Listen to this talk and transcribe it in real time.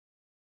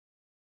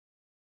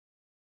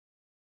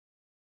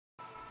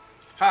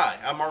Hi,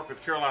 I'm Mark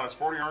with Carolina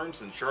Sporting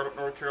Arms in Charlotte,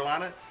 North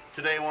Carolina.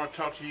 Today I want to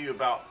talk to you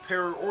about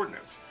Para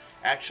Ordnance,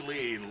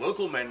 actually a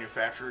local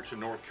manufacturer to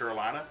North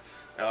Carolina.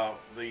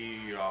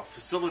 The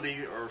facility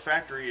or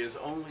factory is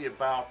only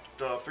about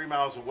 3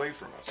 miles away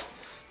from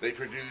us. They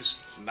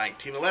produce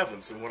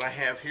 1911s, and what I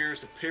have here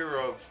is a pair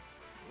of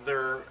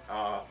their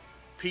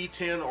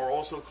P-10, or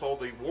also called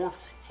the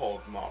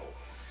Warthog model.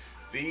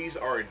 These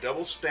are a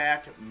double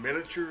stack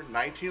miniature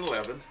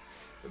 1911.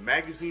 The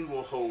magazine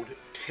will hold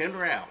 10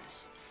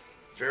 rounds.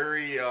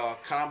 Very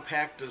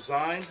compact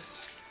design,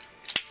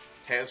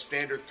 has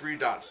standard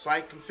 3-dot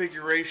sight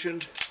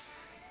configuration,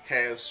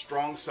 has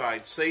strong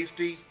side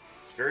safety,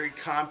 very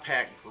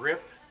compact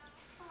grip,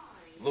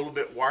 a little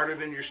bit wider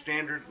than your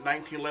standard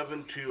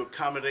 1911 to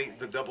accommodate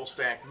the double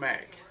stack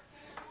mag.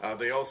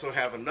 They also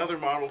have another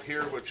model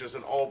here which is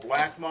an all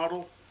black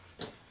model.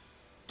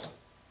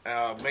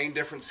 Main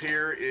difference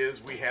here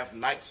is we have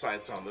night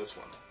sights on this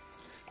one.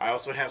 I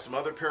also have some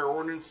other Para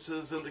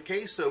Ordnances in the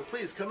case, so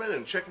please come in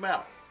and check them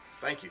out.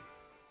 Thank you.